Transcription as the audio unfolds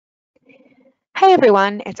Hey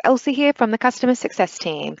everyone, it's Elsie here from the Customer Success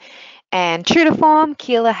Team. And true to form,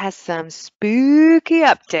 Keela has some spooky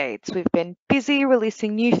updates. We've been busy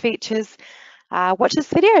releasing new features. Watch this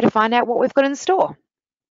video to find out what we've got in store.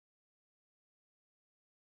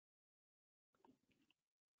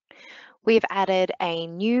 We've added a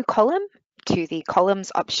new column to the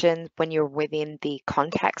columns option when you're within the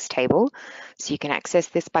contacts table. So you can access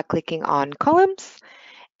this by clicking on columns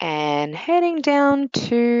and heading down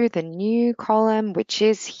to the new column, which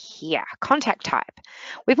is here, contact type.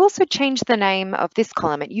 We've also changed the name of this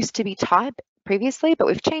column. It used to be type previously, but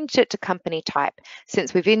we've changed it to company type.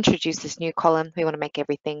 Since we've introduced this new column, we want to make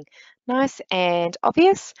everything nice and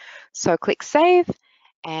obvious. So click save,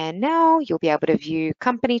 and now you'll be able to view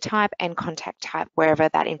company type and contact type wherever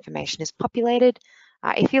that information is populated,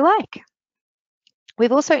 if you like.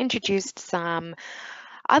 We've also introduced some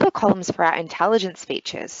other columns for our intelligence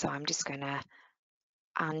features. So I'm just going to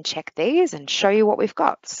uncheck these and show you what we've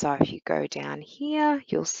got. So if you go down here,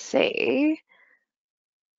 you'll see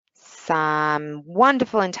some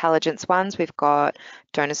wonderful intelligence ones. We've got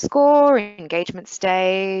donor score, engagement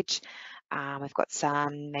stage. We've got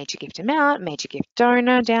some major gift amount, major gift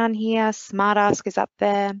donor down here. Smart Ask is up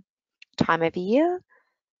there. Time of year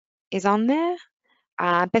is on there.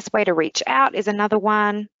 Best way to reach out is another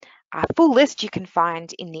one. Full list you can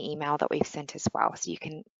find in the email that we've sent as well. So you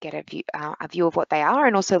can get a view of what they are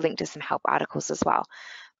and also link to some help articles as well.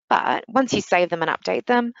 But once you save them and update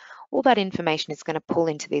them, all that information is going to pull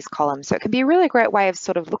into these columns. So it can be a really great way of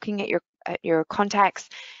sort of looking at your contacts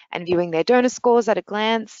and viewing their donor scores at a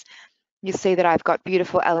glance. You'll see that I've got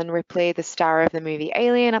beautiful Ellen Ripley, the star of the movie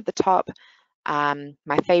Alien, up the top.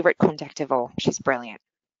 My favorite contact of all. She's brilliant.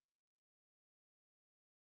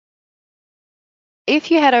 If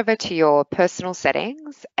you head over to your personal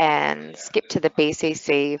settings and skip to the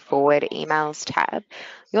BCC forward emails tab,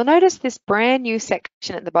 you'll notice this brand new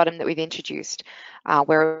section at the bottom that we've introduced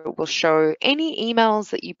where it will show any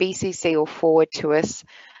emails that you BCC or forward to us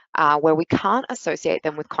where we can't associate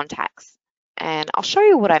them with contacts. And I'll show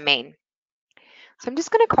you what I mean. So I'm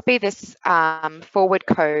just going to copy this forward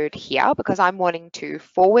code here because I'm wanting to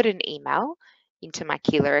forward an email into my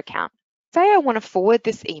Keela account. Say I want to forward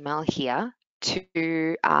this email here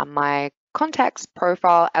to my contacts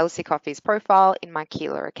profile, Elsie Coffee's profile in my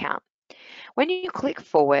Keela account. When you click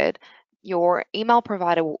forward, your email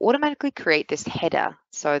provider will automatically create this header.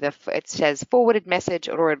 So it says forwarded message,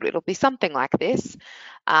 or it'll be something like this.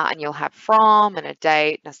 And you'll have from and a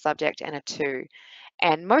date and a subject and a to.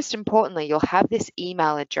 And most importantly, you'll have this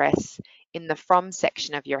email address in the from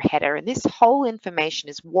section of your header. And this whole information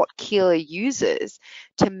is what Keela uses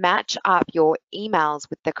to match up your emails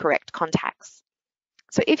with the correct contacts.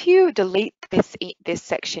 So if you delete this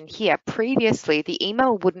section here, previously the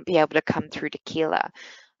email wouldn't be able to come through to Keela.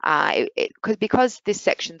 Because this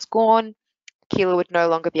section's gone, Keela would no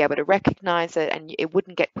longer be able to recognize it and it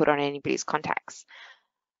wouldn't get put on anybody's contacts.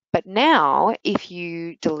 But now, if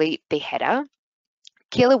you delete the header,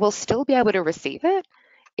 Keela will still be able to receive it.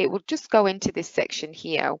 It will just go into this section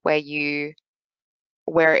here where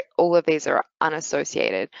all of these are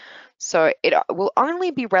unassociated. So it will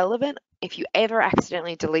only be relevant if you ever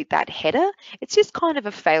accidentally delete that header. It's just kind of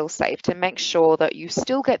a fail-safe to make sure that you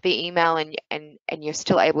still get the email and you're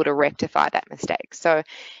still able to rectify that mistake. So if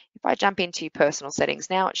I jump into personal settings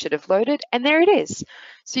now, it should have loaded, and there it is.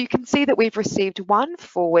 So you can see that we've received one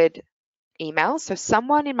forward email. So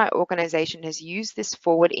someone in my organization has used this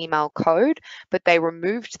forward email code, but they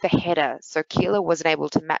removed the header. So Keela wasn't able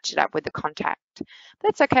to match it up with the contact.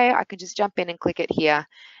 That's okay. I can just jump in and click it here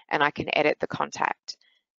and I can edit the contact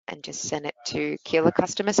and just send it to Keela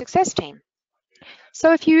Customer Success Team.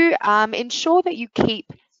 So if you ensure that you keep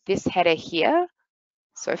this header here,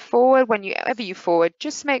 so forward, whenever you forward,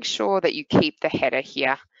 just make sure that you keep the header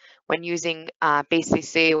here when using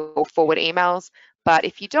BCC or forward emails. But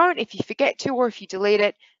if you don't, if you forget to, or if you delete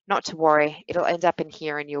it, not to worry, it'll end up in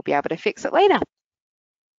here and you'll be able to fix it later.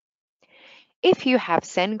 If you have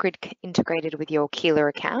SendGrid integrated with your Keela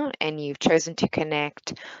account and you've chosen to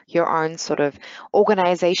connect your own sort of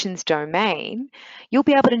organization's domain, you'll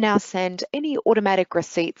be able to now send any automatic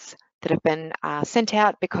receipts that have been sent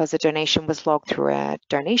out because a donation was logged through a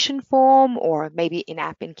donation form or maybe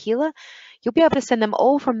in-app in Keela. You'll be able to send them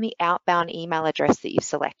all from the outbound email address that you've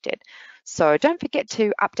selected. So don't forget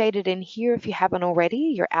to update it in here if you haven't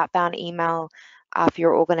already. Your outbound email for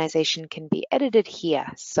your organization can be edited here.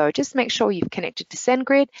 So just make sure you've connected to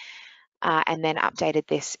SendGrid and then updated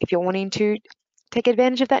this if you're wanting to take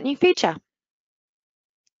advantage of that new feature.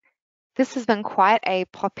 This has been quite a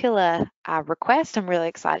popular request. I'm really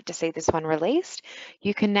excited to see this one released.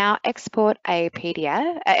 You can now export a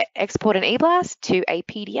PDF, export an eBlast to a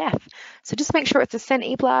PDF. So just make sure it's a sent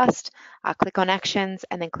eBlast, click on Actions,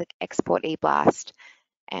 and then click Export eBlast.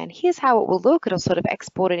 And here's how it will look. It'll sort of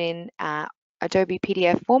export it in Adobe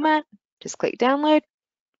PDF format. Just click Download.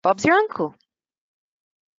 Bob's your uncle.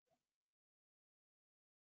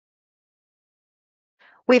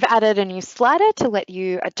 We've added a new slider to let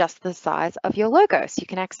you adjust the size of your logo. So you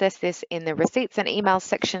can access this in the Receipts and Emails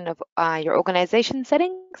section of your organization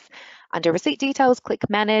settings. Under Receipt Details, click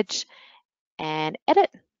Manage and Edit.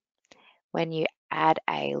 When you add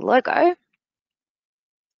a logo,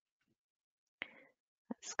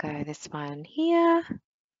 let's go this one here,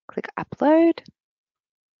 click Upload.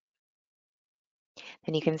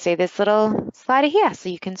 Then you can see this little slider here. So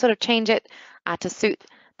you can sort of change it to suit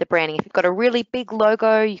the branding. If you've got a really big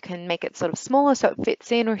logo, you can make it sort of smaller so it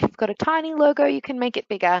fits in, or if you've got a tiny logo, you can make it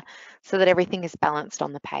bigger so that everything is balanced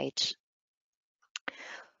on the page.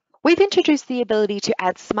 We've introduced the ability to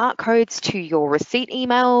add smart codes to your receipt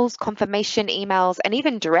emails, confirmation emails, and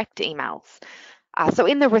even direct emails. So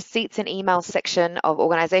in the receipts and emails section of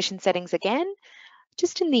organization settings again,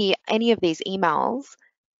 just in any of these emails,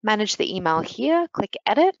 manage the email here, click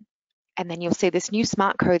edit, and then you'll see this new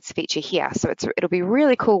smart codes feature here. So it'll be a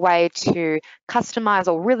really cool way to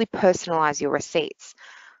customize or really personalize your receipts.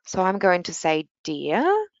 So I'm going to say dear,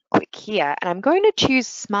 click here, and I'm going to choose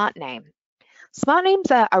smart name. Smart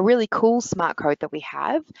names are a really cool smart code that we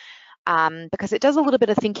have because it does a little bit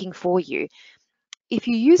of thinking for you. If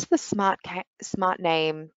you use the smart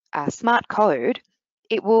name smart code,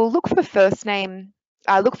 it will look for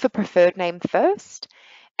preferred name first,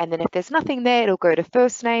 and then if there's nothing there, it'll go to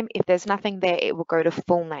first name. If there's nothing there, it will go to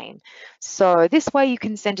full name. So this way you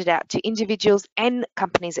can send it out to individuals and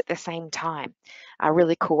companies at the same time. A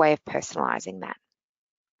really cool way of personalizing that.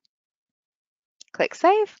 Click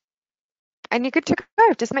Save. And you're good to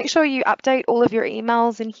go. Just make sure you update all of your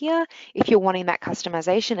emails in here if you're wanting that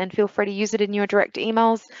customization, and feel free to use it in your direct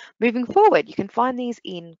emails moving forward. You can find these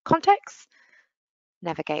in Contacts,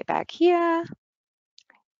 navigate back here,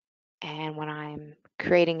 and when I'm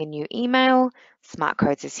creating a new email, Smart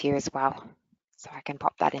Codes is here as well. So I can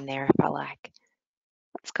pop that in there if I like.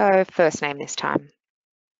 Let's go first name this time.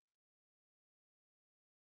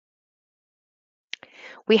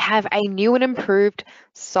 We have a new and improved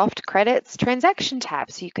soft credits transaction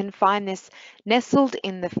tab. So you can find this nestled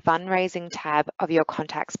in the fundraising tab of your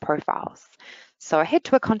contacts profiles. So head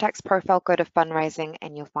to a contacts profile, go to fundraising,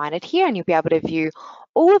 and you'll find it here, and you'll be able to view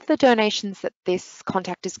all of the donations that this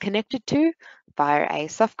contact is connected to via a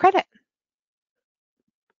soft credit.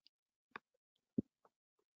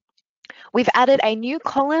 We've added a new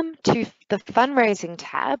column to the fundraising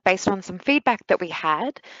tab based on some feedback that we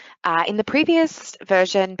had. In the previous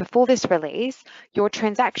version, before this release, your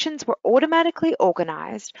transactions were automatically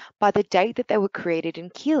organized by the date that they were created in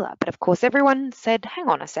Keela. But of course, everyone said, hang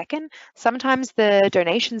on a second, sometimes the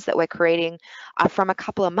donations that we're creating are from a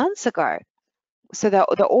couple of months ago. So the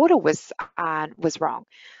order was wrong.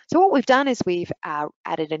 So what we've done is we've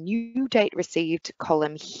added a new date received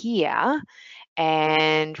column here,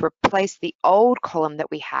 and replace the old column that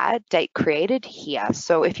we had, date created, here.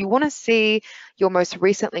 So if you want to see your most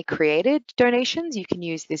recently created donations, you can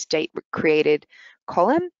use this date created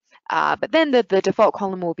column. But then the default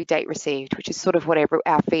column will be date received, which is sort of what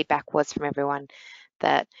our feedback was from everyone,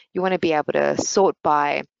 that you want to be able to sort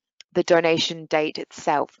by the donation date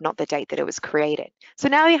itself, not the date that it was created. So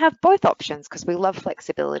now you have both options because we love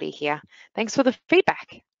flexibility here. Thanks for the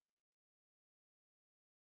feedback.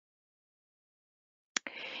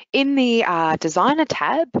 In the Designer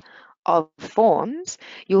tab of Forms,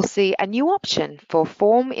 you'll see a new option for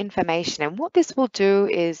form information. And what this will do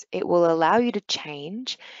is it will allow you to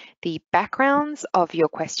change the backgrounds of your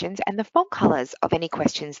questions and the font colors of any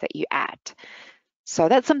questions that you add. So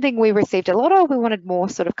that's something we received a lot of. We wanted more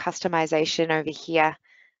sort of customization over here,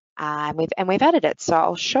 and we've added it. So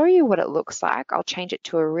I'll show you what it looks like. I'll change it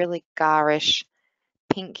to a really garish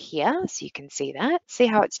pink here so you can see that. See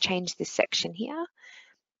how it's changed this section here?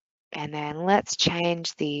 And then let's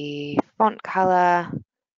change the font color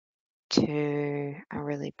to a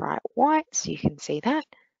really bright white so you can see that.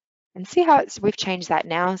 And see how we've changed that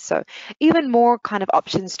now. So even more kind of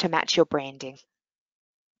options to match your branding.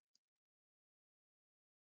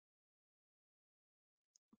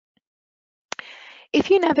 If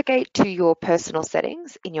you navigate to your personal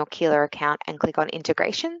settings in your Keela account and click on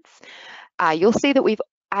integrations, you'll see that we've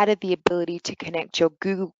added the ability to connect your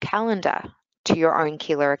Google Calendar to your own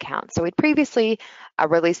Keela account. So we'd previously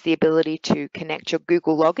released the ability to connect your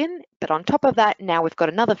Google login, but on top of that, now we've got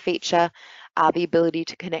another feature, the ability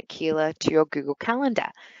to connect Keela to your Google Calendar.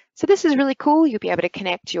 So this is really cool. You'll be able to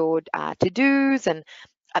connect your to-dos and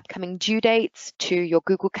upcoming due dates to your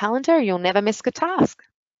Google Calendar. You'll never miss a task.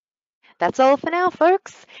 That's all for now,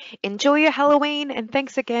 folks. Enjoy your Halloween, and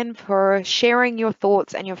thanks again for sharing your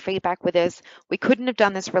thoughts and your feedback with us. We couldn't have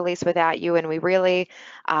done this release without you, and we really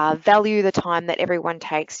value the time that everyone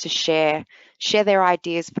takes to share their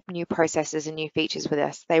ideas for new processes and new features with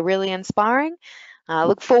us. They're really inspiring.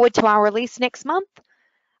 Look forward to our release next month.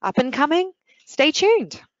 Up and coming. Stay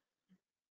tuned.